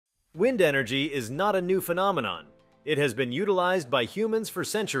Wind energy is not a new phenomenon. It has been utilized by humans for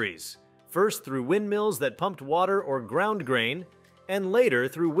centuries, first through windmills that pumped water or ground grain, and later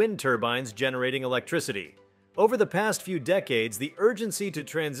through wind turbines generating electricity. Over the past few decades, the urgency to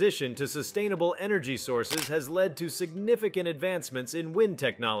transition to sustainable energy sources has led to significant advancements in wind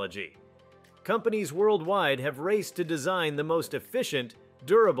technology. Companies worldwide have raced to design the most efficient,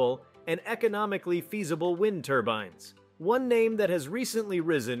 durable, and economically feasible wind turbines. One name that has recently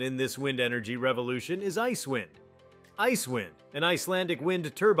risen in this wind energy revolution is ICEWIND. ICEWIND, an Icelandic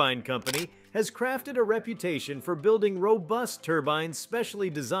wind turbine company, has crafted a reputation for building robust turbines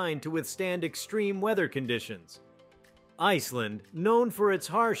specially designed to withstand extreme weather conditions. Iceland, known for its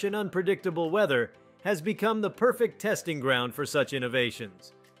harsh and unpredictable weather, has become the perfect testing ground for such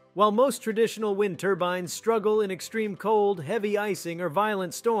innovations. While most traditional wind turbines struggle in extreme cold, heavy icing, or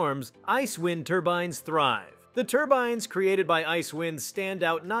violent storms, ICEWIND turbines thrive. The turbines created by ICEWIND stand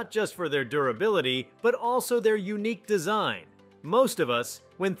out not just for their durability, but also their unique design. Most of us,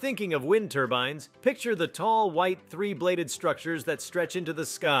 when thinking of wind turbines, picture the tall, white, three-bladed structures that stretch into the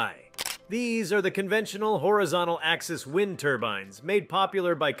sky. These are the conventional horizontal axis wind turbines, made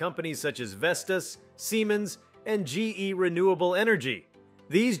popular by companies such as Vestas, Siemens, and GE Renewable Energy.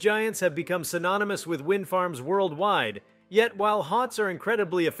 These giants have become synonymous with wind farms worldwide, yet while HAWTs are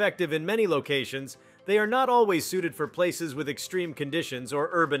incredibly effective in many locations, they are not always suited for places with extreme conditions or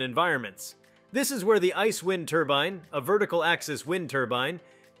urban environments. This is where the ICEWIND turbine, a vertical axis wind turbine,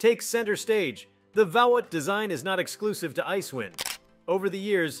 takes center stage. The VAWT design is not exclusive to ICEWIND. Over the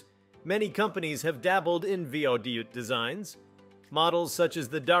years, many companies have dabbled in VAWT designs. Models such as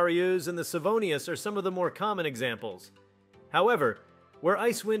the Darius and the Savonius are some of the more common examples. However, where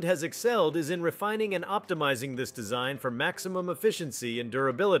ICEWIND has excelled is in refining and optimizing this design for maximum efficiency and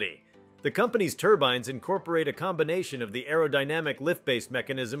durability. The company's turbines incorporate a combination of the aerodynamic lift-based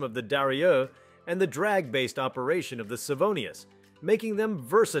mechanism of the Darius and the drag-based operation of the Savonius, making them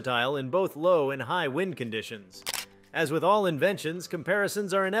versatile in both low and high wind conditions. As with all inventions,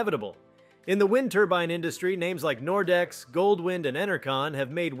 comparisons are inevitable. In the wind turbine industry, names like Nordex, Goldwind, and Enercon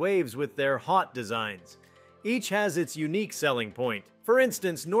have made waves with their HAWT designs. Each has its unique selling point. For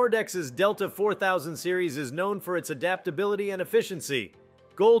instance, Nordex's Delta 4000 series is known for its adaptability and efficiency.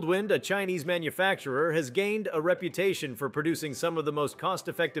 Goldwind, a Chinese manufacturer, has gained a reputation for producing some of the most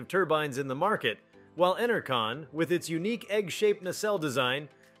cost-effective turbines in the market, while Enercon, with its unique egg-shaped nacelle design,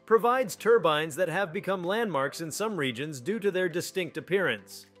 provides turbines that have become landmarks in some regions due to their distinct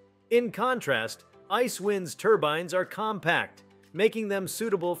appearance. In contrast, ICEWIND's turbines are compact, making them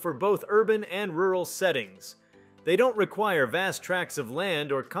suitable for both urban and rural settings. They don't require vast tracts of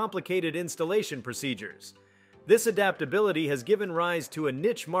land or complicated installation procedures. This adaptability has given rise to a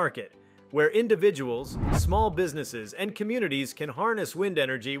niche market where individuals, small businesses, and communities can harness wind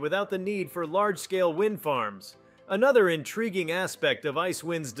energy without the need for large-scale wind farms. Another intriguing aspect of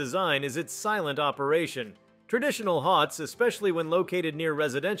ICEWIND's design is its silent operation. Traditional HAWTs, especially when located near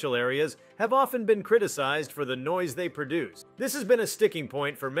residential areas, have often been criticized for the noise they produce. This has been a sticking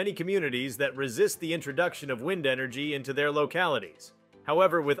point for many communities that resist the introduction of wind energy into their localities.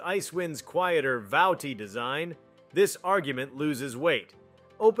 However, with ICEWIND's quieter VAWT design, this argument loses weight,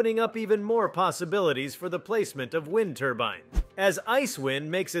 opening up even more possibilities for the placement of wind turbines. As ICEWIND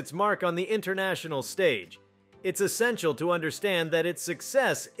makes its mark on the international stage, it's essential to understand that its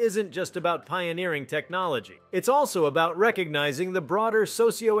success isn't just about pioneering technology. It's also about recognizing the broader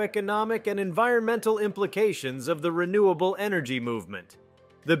socioeconomic and environmental implications of the renewable energy movement.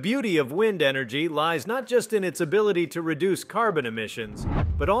 The beauty of wind energy lies not just in its ability to reduce carbon emissions,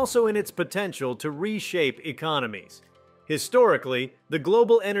 but also in its potential to reshape economies. Historically, the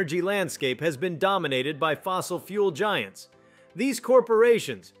global energy landscape has been dominated by fossil fuel giants. These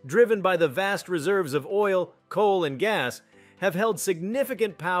corporations, driven by the vast reserves of oil, coal, and gas, have held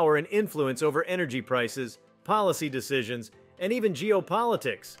significant power and influence over energy prices, policy decisions, and even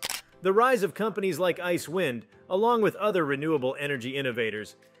geopolitics. The rise of companies like ICEWIND, along with other renewable energy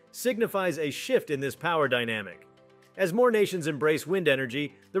innovators, signifies a shift in this power dynamic. As more nations embrace wind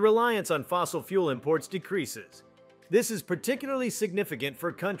energy, the reliance on fossil fuel imports decreases. This is particularly significant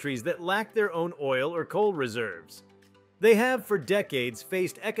for countries that lack their own oil or coal reserves. They have for decades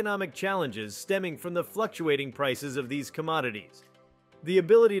faced economic challenges stemming from the fluctuating prices of these commodities. The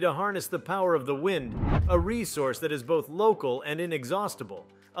ability to harness the power of the wind, a resource that is both local and inexhaustible,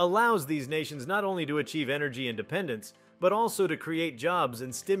 allows these nations not only to achieve energy independence, but also to create jobs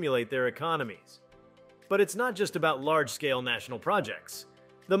and stimulate their economies. But it's not just about large-scale national projects.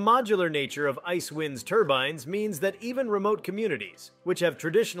 The modular nature of ICEWIND's turbines means that even remote communities, which have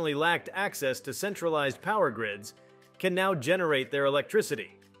traditionally lacked access to centralized power grids, can now generate their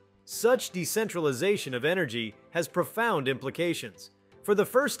electricity. Such decentralization of energy has profound implications. For the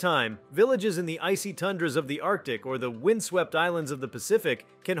first time, villages in the icy tundras of the Arctic or the windswept islands of the Pacific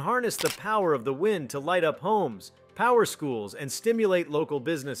can harness the power of the wind to light up homes, power schools, and stimulate local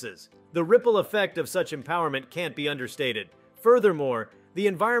businesses. The ripple effect of such empowerment can't be understated. Furthermore, the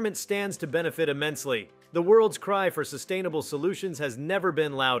environment stands to benefit immensely. The world's cry for sustainable solutions has never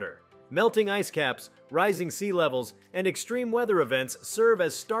been louder. Melting ice caps, rising sea levels, and extreme weather events serve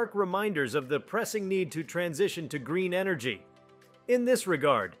as stark reminders of the pressing need to transition to green energy. In this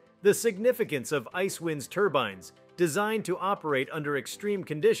regard, the significance of ICEWIND's turbines, designed to operate under extreme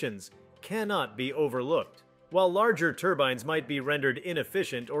conditions, cannot be overlooked. While larger turbines might be rendered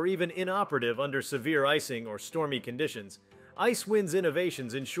inefficient or even inoperative under severe icing or stormy conditions, ICEWIND's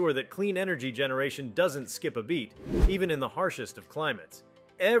innovations ensure that clean energy generation doesn't skip a beat, even in the harshest of climates.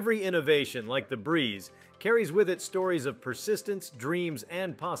 Every innovation, like the breeze, carries with it stories of persistence, dreams,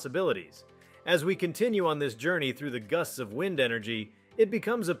 and possibilities. As we continue on this journey through the gusts of wind energy, it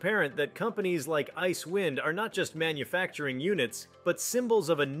becomes apparent that companies like ICEWIND are not just manufacturing units, but symbols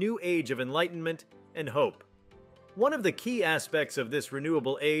of a new age of enlightenment and hope. One of the key aspects of this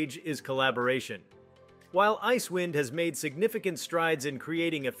renewable age is collaboration. While ICEWIND has made significant strides in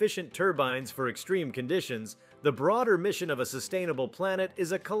creating efficient turbines for extreme conditions, the broader mission of a sustainable planet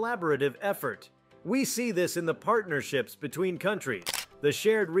is a collaborative effort. We see this in the partnerships between countries, the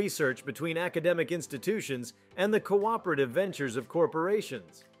shared research between academic institutions, and the cooperative ventures of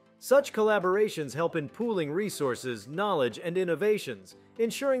corporations. Such collaborations help in pooling resources, knowledge, and innovations,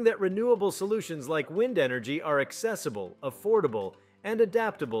 ensuring that renewable solutions like wind energy are accessible, affordable, and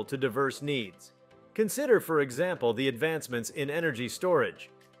adaptable to diverse needs. Consider, for example, the advancements in energy storage.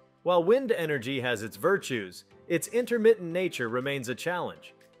 While wind energy has its virtues, its intermittent nature remains a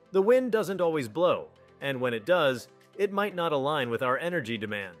challenge. The wind doesn't always blow, and when it does, it might not align with our energy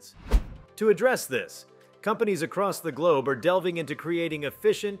demands. To address this, companies across the globe are delving into creating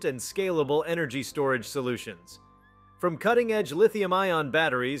efficient and scalable energy storage solutions. From cutting-edge lithium-ion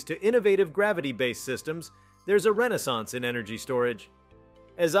batteries to innovative gravity-based systems, there's a renaissance in energy storage.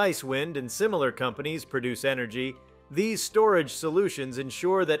 As ICEWIND and similar companies produce energy, these storage solutions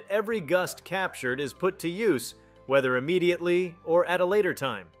ensure that every gust captured is put to use, whether immediately or at a later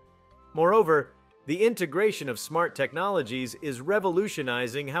time. Moreover, the integration of smart technologies is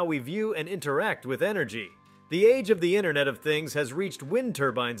revolutionizing how we view and interact with energy. The age of the Internet of Things has reached wind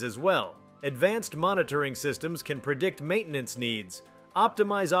turbines as well. Advanced monitoring systems can predict maintenance needs,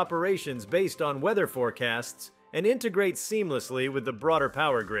 optimize operations based on weather forecasts, and integrate seamlessly with the broader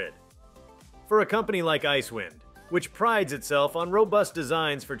power grid. For a company like ICEWIND, which prides itself on robust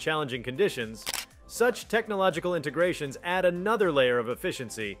designs for challenging conditions, such technological integrations add another layer of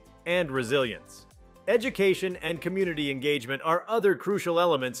efficiency and resilience. Education and community engagement are other crucial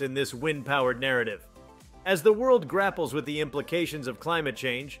elements in this wind-powered narrative. As the world grapples with the implications of climate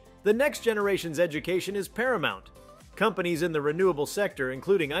change, the next generation's education is paramount. Companies in the renewable sector,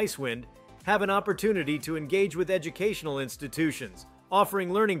 including ICEWIND, have an opportunity to engage with educational institutions,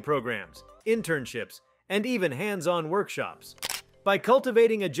 offering learning programs, internships, and even hands-on workshops. By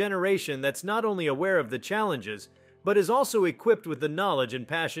cultivating a generation that's not only aware of the challenges, but is also equipped with the knowledge and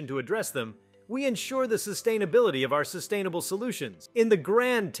passion to address them, we ensure the sustainability of our sustainable solutions. In the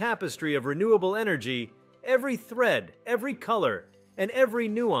grand tapestry of renewable energy, every thread, every color, and every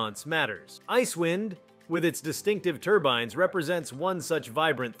nuance matters. ICEWIND, with its distinctive turbines, represents one such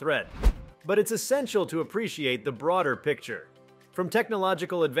vibrant thread. But it's essential to appreciate the broader picture. From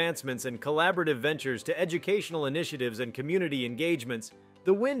technological advancements and collaborative ventures to educational initiatives and community engagements,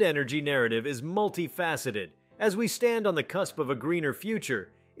 the wind energy narrative is multifaceted. As we stand on the cusp of a greener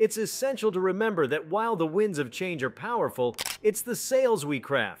future, it's essential to remember that while the winds of change are powerful, it's the sails we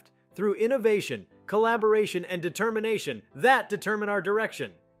craft, through innovation, collaboration, and determination, that determine our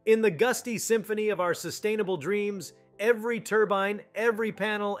direction. In the gusty symphony of our sustainable dreams, every turbine, every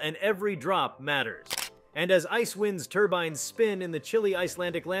panel, and every drop matters. And as ICEWIND's turbines spin in the chilly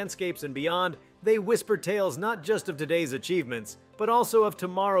Icelandic landscapes and beyond, they whisper tales not just of today's achievements, but also of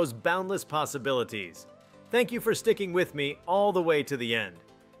tomorrow's boundless possibilities. Thank you for sticking with me all the way to the end.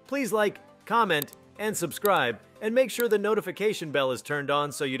 Please like, comment, and subscribe, and make sure the notification bell is turned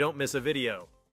on so you don't miss a video.